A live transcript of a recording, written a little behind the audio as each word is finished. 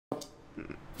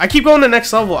I keep going to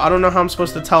next level. I don't know how I'm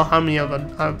supposed to tell how many of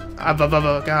them.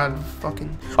 God,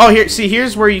 fucking. Oh, here. See,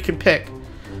 here's where you can pick.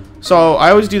 So I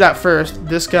always do that first.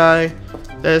 This guy,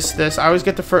 this. I always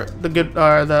get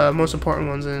the most important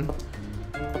ones in.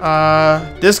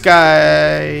 This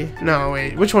guy. No,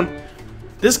 wait. Which one?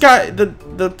 This guy.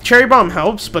 The cherry bomb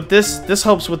helps, but this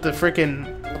helps with the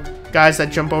freaking guys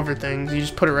that jump over things. You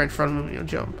just put it right in front of them and you'll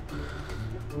jump.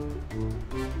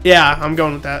 Yeah, I'm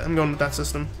going with that. I'm going with that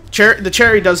system. The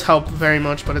cherry does help very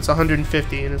much, but it's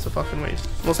 150 and it's a fucking waste.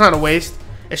 Well, it's not a waste.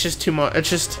 It's just too much. It's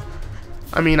just,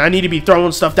 I mean, I need to be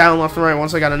throwing stuff down left and right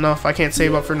once I got enough. I can't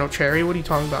save up for no cherry. What are you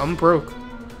talking about? I'm broke.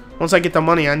 Once I get the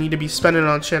money, I need to be spending it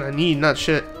on shit I need, not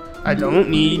shit I don't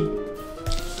need.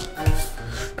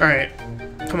 Alright.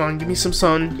 Come on, give me some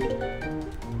sun.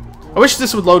 I wish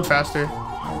this would load faster.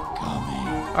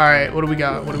 Alright, what do we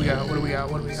got? What do we got? What do we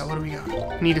got? What do we got? What do we got?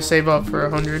 I need to save up for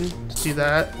 100. Let's do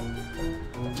that.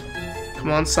 Come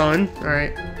on, sun.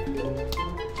 Alright.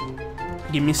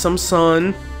 Give me some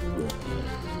sun.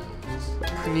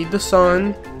 I need the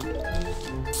sun.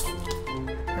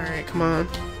 Alright, come on.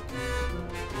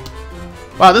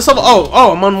 Wow, this level.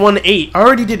 Oh, I'm on 1-8. I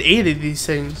already did 8 of these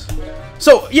things.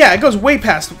 So, yeah, it goes way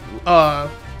past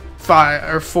 5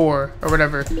 or 4 or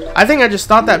whatever. I think I just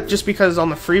thought that just because on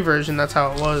the free version that's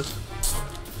how it was.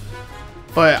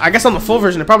 But I guess on the full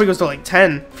version it probably goes to like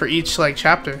 10 for each like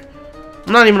chapter.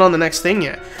 I'm not even on the next thing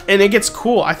yet. And it gets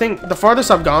cool. I think the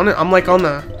farthest I've gone, I'm like on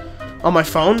my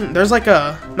phone. There's like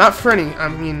a, not for any, I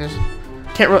mean,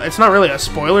 it's not really a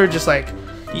spoiler, just like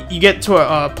you get to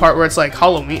a part where it's like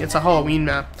Halloween. It's a Halloween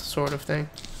map sort of thing.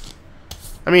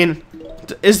 I mean,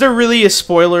 is there really a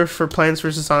spoiler for Plants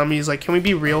vs. Zombies? Like, can we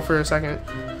be real for a second?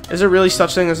 Is there really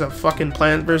such thing as a fucking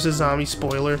Plant vs. Zombie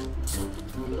spoiler?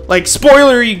 Like,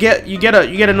 spoiler, you get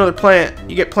another plant.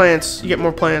 You get plants. You get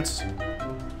more plants.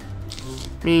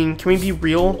 I mean, can we be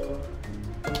real?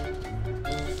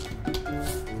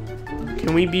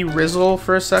 Can we be Rizzle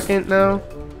for a second now?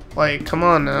 Like, come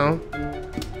on now.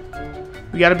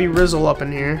 We gotta be Rizzle up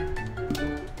in here.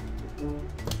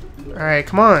 Alright,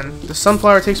 come on. The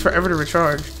sunflower takes forever to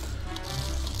recharge.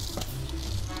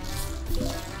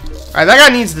 Alright, that guy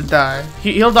needs to die.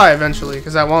 He'll die eventually,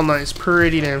 because that walnut is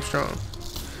pretty damn strong.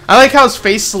 I like how his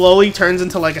face slowly turns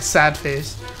into like a sad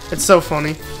face. It's so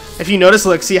funny. If you notice,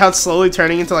 look, see how it's slowly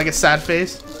turning into like a sad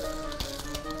face?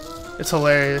 It's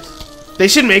hilarious. They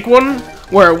should make one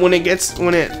where when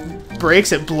it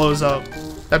breaks, it blows up.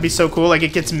 That'd be so cool. Like,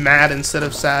 it gets mad instead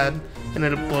of sad, and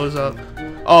it blows up.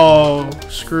 Oh,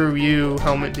 screw you,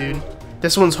 helmet dude.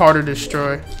 This one's harder to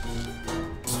destroy.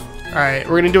 Alright,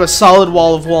 we're gonna do a solid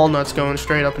wall of walnuts going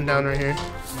straight up and down right here.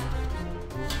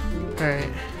 Alright.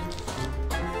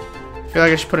 I feel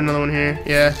like I should put another one here.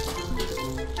 Yeah.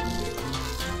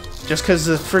 Just because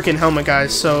the freaking helmet guy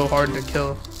is so hard to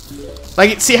kill.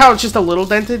 Like, see how it's just a little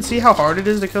dented? See how hard it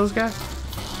is to kill this guy?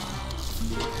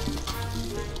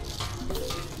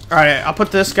 Alright, I'll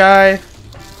put this guy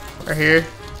right here.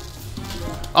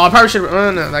 Oh, I probably should.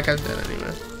 Oh, no, that guy's dead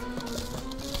anyway.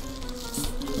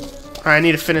 Alright, I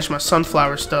need to finish my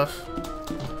sunflower stuff.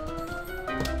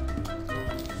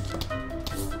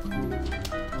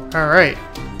 Alright.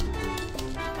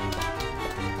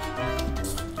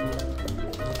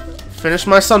 Finish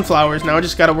my sunflowers. Now I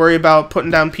just gotta worry about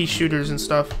putting down pea shooters and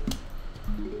stuff.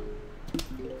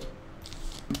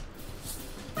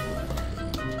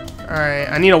 Alright,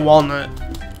 I need a walnut.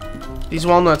 These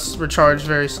walnuts recharge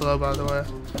very slow, by the way.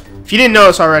 If you didn't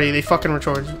notice already, they fucking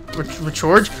recharge.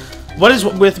 Recharge? What is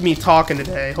with me talking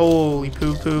today? Holy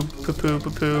poo poo poo poo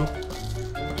poo poo.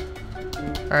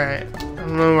 Alright, I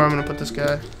don't know where I'm gonna put this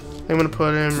guy. I'm gonna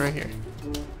put him right here.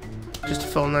 Just to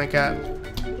fill in that gap.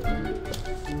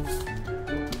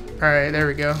 Alright, there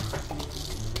we go.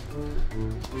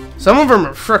 Some of them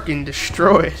are freaking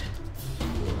destroyed.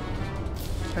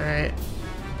 Alright.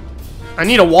 I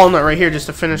need a walnut right here just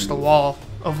to finish the wall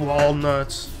of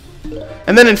walnuts.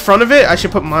 And then in front of it, I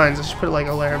should put mines. I should put like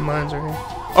a layer of mines right here.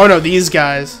 Oh no, these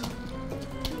guys.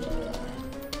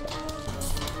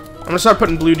 I'm gonna start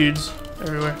putting blue dudes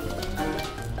everywhere.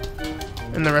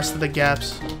 And the rest of the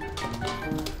gaps.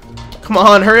 Come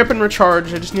on, hurry up and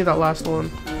recharge. I just need that last one.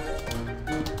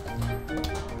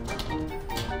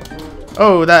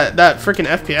 Oh, that freaking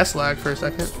FPS lag for a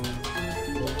second.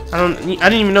 I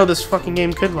didn't even know this fucking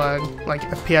game could lag, like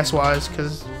FPS wise,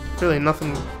 because really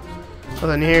nothing other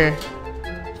than here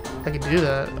I could do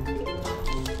that.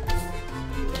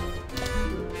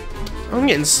 I'm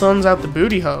getting suns out the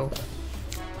booty hole.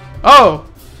 Oh,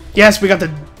 yes, we got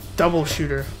the double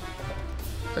shooter,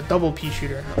 the double pea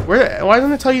shooter. Why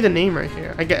doesn't it tell you the name right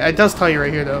here? It does tell you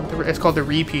right here though. It's called the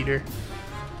repeater.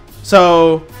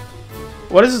 So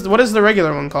What is the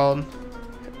regular one called?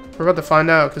 We're about to find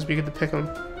out because we get to pick them.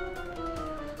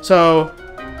 So,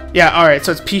 yeah, alright,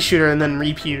 so it's pea shooter and then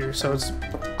repeater. So it's,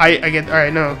 I get,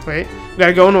 alright, no, wait. We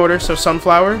gotta go in order. So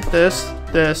sunflower, this.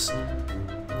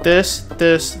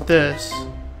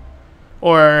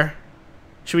 Or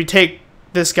should we take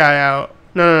this guy out?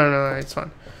 No, it's fine.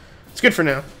 It's good for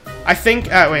now. I think,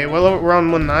 wait, we're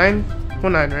on 1.9?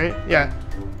 1.9, right? Yeah.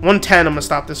 110, I'm gonna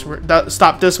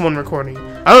stop this one recording.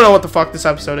 I don't know what the fuck this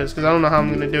episode is, because I don't know how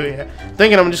I'm gonna do it yet. I'm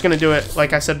thinking I'm just gonna do it,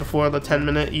 like I said before, the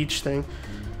 10-minute each thing.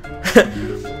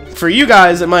 For you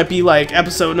guys, it might be like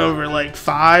episode number like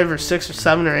 5 or 6 or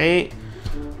 7 or 8.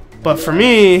 But for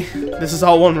me, this is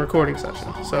all one recording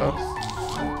session. So,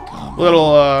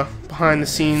 little behind the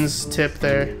scenes tip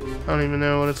there. I don't even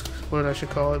know what I should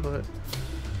call it, but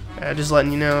yeah, just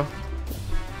letting you know.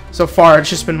 So far, it's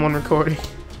just been one recording.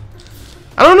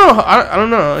 I don't know. I don't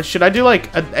know. Should I do like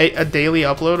a daily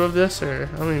upload of this, or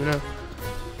I don't even know.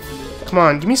 Come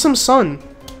on, give me some sun.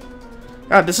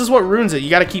 God, this is what ruins it. You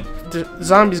gotta keep the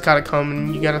zombies gotta come,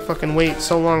 and you gotta fucking wait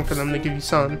so long for them to give you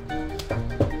sun.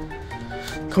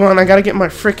 Come on, I gotta get my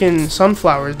freaking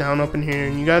sunflowers down up in here,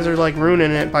 and you guys are like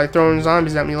ruining it by throwing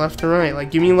zombies at me left and right. Like,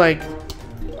 give me like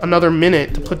another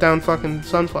minute to put down fucking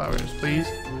sunflowers, please.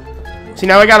 See,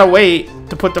 now I gotta wait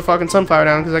to put the fucking sunflower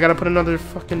down because I gotta put another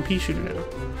fucking pea shooter down.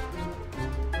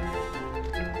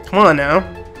 Come on now.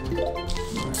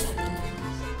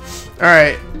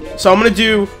 Alright, so I'm gonna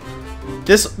do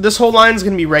this whole line is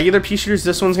gonna be regular pea shooters,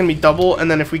 this one's gonna be double, and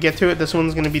then if we get to it, this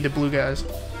one's gonna be the blue guys.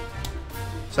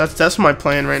 So that's my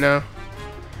plan right now.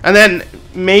 And then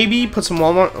maybe put some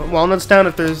walnuts down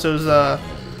if there's those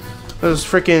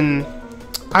freaking,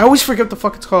 I always forget what the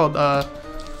fuck it's called,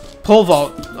 pole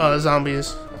vault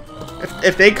zombies.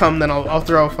 If they come, then I'll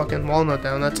throw a fucking walnut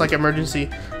down. That's like emergency.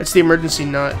 It's the emergency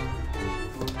nut.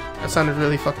 That sounded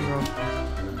really fucking wrong.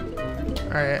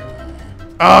 Alright.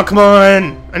 Oh, come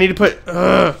on! I need to put,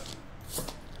 God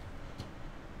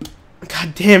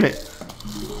damn it.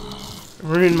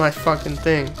 Ruined my fucking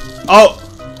thing. Oh!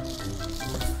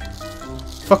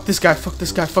 Fuck this guy, fuck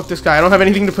this guy, fuck this guy. I don't have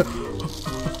anything to put.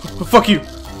 Fuck you!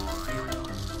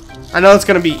 I know it's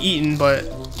gonna be eaten, but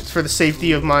it's for the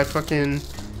safety of my fucking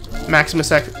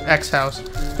Maximus X house.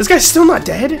 This guy's still not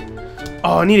dead?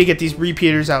 Oh, I need to get these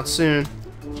repeaters out soon.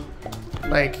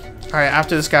 Like, alright,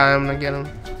 after this guy, I'm gonna get him.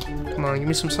 Come on, give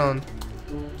me some sun.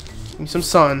 Give me some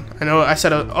sun. I know I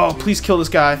said, oh, please kill this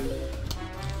guy.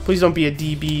 Please don't be a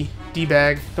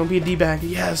D-bag. Don't be a D-bag.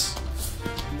 Yes.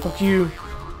 Fuck you.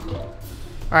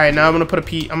 Alright, now I'm gonna put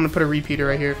a repeater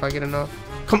right here if I get enough.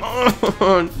 Come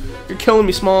on! You're killing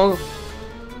me, Small.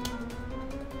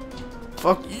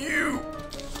 Fuck you!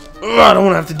 Ugh, I don't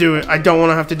wanna have to do it. I don't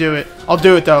wanna have to do it. I'll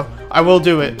do it though. I will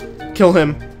do it. Kill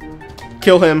him.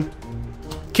 Kill him.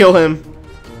 Kill him.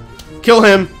 Kill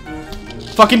him.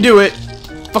 Fucking do it.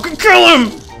 Fucking kill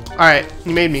him! Alright,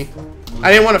 you made me.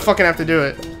 I didn't want to fucking have to do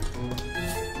it.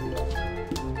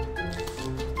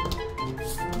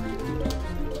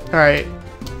 Alright.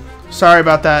 Sorry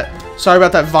about that. Sorry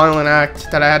about that violent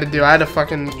act that I had to do. I had to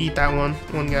fucking eat that one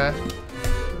guy.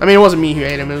 I mean, it wasn't me who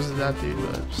ate him. It was that dude,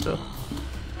 but still.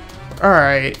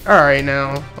 Alright. Alright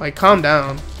now. Like, calm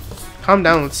down. Calm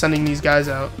down with sending these guys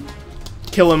out.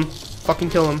 Kill him. Fucking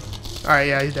kill him. Alright,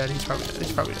 yeah, he's dead. He's probably dead.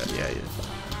 He's probably dead. Yeah, he is.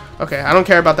 Okay, I don't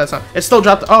care about that sun. It still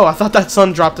dropped. Oh, I thought that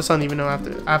sun dropped the sun even though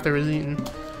after it was eaten.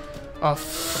 Oh,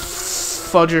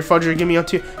 fudger. Give me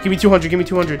 200. Give me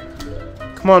 200.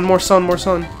 Come on, more sun, more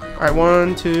sun. All right,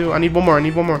 1, 2. I need one more. I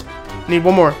need one more. I need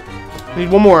one more. I need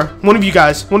one more. One of you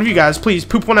guys, please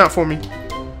poop one out for me.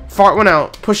 Fart one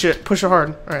out. Push it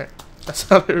hard. All right, that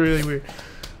sounded really weird.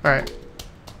 All right.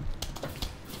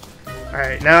 All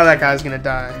right, now that guy's gonna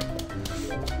die.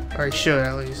 Or he should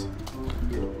at least.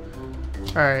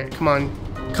 Alright, come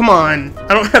on. Come on!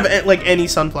 I don't have, like, any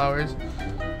sunflowers.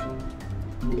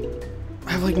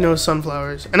 I have, like, no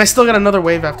sunflowers. And I still got another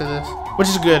wave after this. Which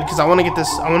is good, because I want to get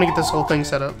this whole thing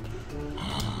set up.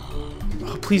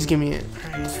 Oh, please give me it.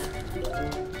 Alright.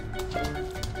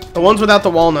 The ones without the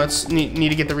walnuts need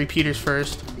to get the repeaters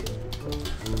first.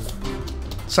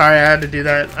 Sorry, I had to do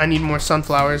that. I need more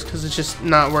sunflowers, because it's just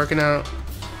not working out.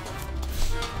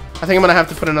 I think I'm going to have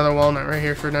to put another walnut right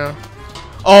here for now.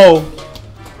 Oh!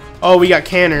 Oh, we got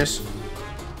canners.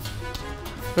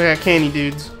 We got candy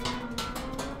dudes.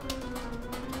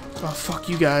 Oh, fuck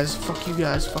you guys. Fuck you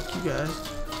guys. Fuck you guys.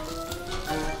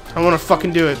 I want to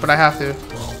fucking do it, but I have to.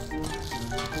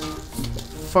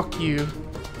 Fuck you.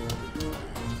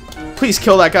 Please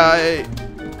kill that guy.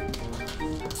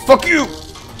 Fuck you!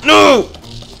 No!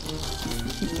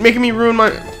 Making me ruin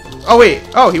my... Oh, wait.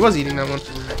 Oh, he was eating that one.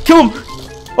 Kill him!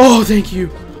 Oh, thank you.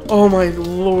 Oh my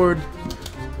lord.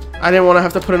 I didn't want to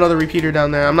have to put another repeater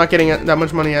down there. I'm not getting that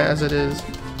much money as it is.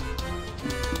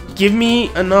 Give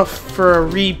me enough for a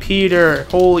repeater.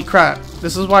 Holy crap.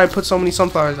 This is why I put so many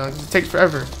sunflowers on. It takes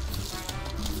forever.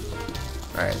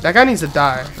 Alright, that guy needs to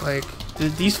die. Like,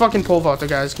 these fucking pole vaulter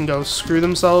guys can go screw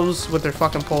themselves with their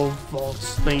fucking pole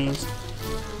vaults thingies.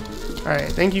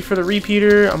 Alright, thank you for the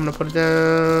repeater. I'm gonna put it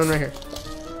down right here.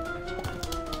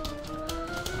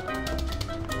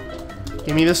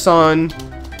 Give me the sun.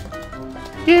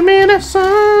 Give me the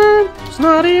sun. It's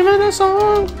not even a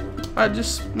song. I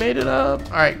just made it up.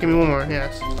 Alright, give me one more.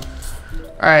 Yes.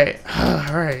 Alright.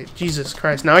 Alright. Jesus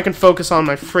Christ. Now I can focus on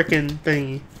my frickin'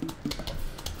 thingy.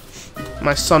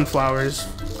 My sunflowers.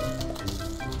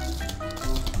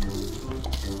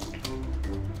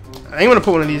 I think I'm gonna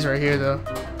put one of these right here, though.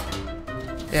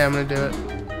 Yeah, I'm gonna do it.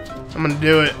 I'm gonna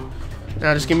do it.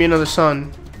 Now just give me another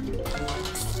sun.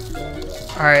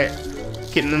 Alright.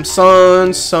 Getting them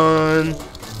sun.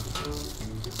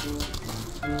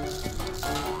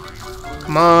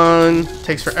 Come on.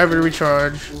 Takes forever to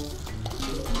recharge.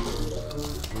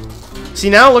 See,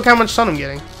 now look how much sun I'm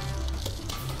getting.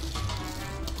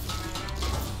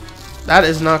 That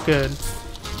is not good.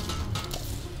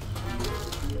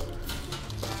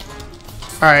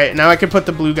 Alright, now I can put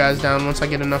the blue guys down once I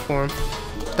get enough for them.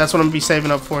 That's what I'm gonna be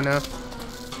saving up for now.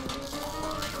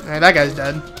 Alright, that guy's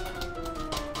dead.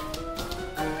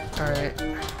 Alright.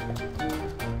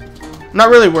 I'm not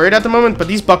really worried at the moment, but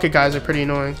these bucket guys are pretty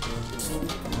annoying.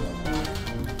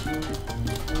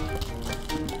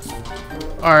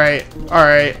 Alright.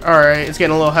 It's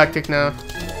getting a little hectic now.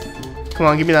 Come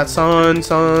on, give me that sun.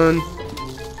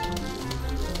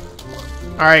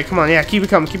 Alright, come on. Yeah, keep it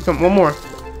coming. One more.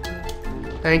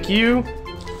 Thank you.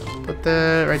 Put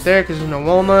that right there because there's no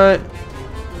walnut.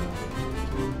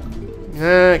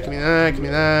 Give me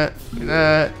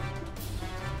that.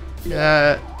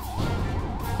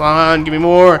 Come on, give me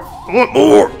more. I want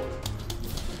more.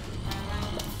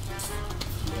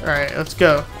 Alright, let's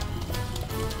go.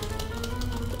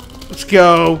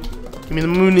 Give me the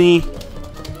moony.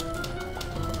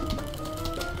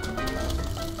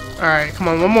 Alright, come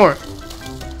on, one more,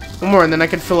 and then I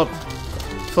can fill up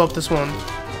this one.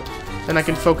 Then I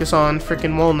can focus on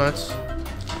freaking walnuts.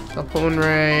 I'll put one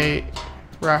right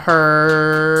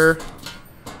here.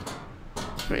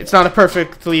 It's not a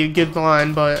perfectly good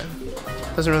line, but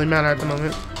it doesn't really matter at the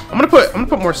moment. I'm gonna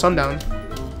put more sun down,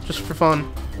 just for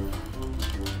fun.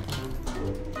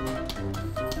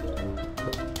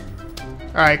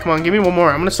 Alright, come on, give me one more.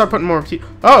 I'm gonna start putting more.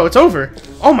 Oh, it's over.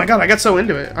 Oh my god, I got so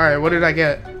into it. Alright, what did I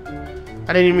get?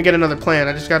 I didn't even get another plan.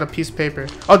 I just got a piece of paper.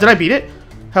 Oh, did I beat it?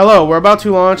 Hello, we're about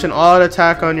to launch an all-out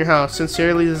attack on your house.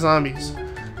 Sincerely, the zombies.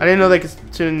 I didn't know they could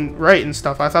write and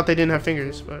stuff. I thought they didn't have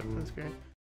fingers, but that's great.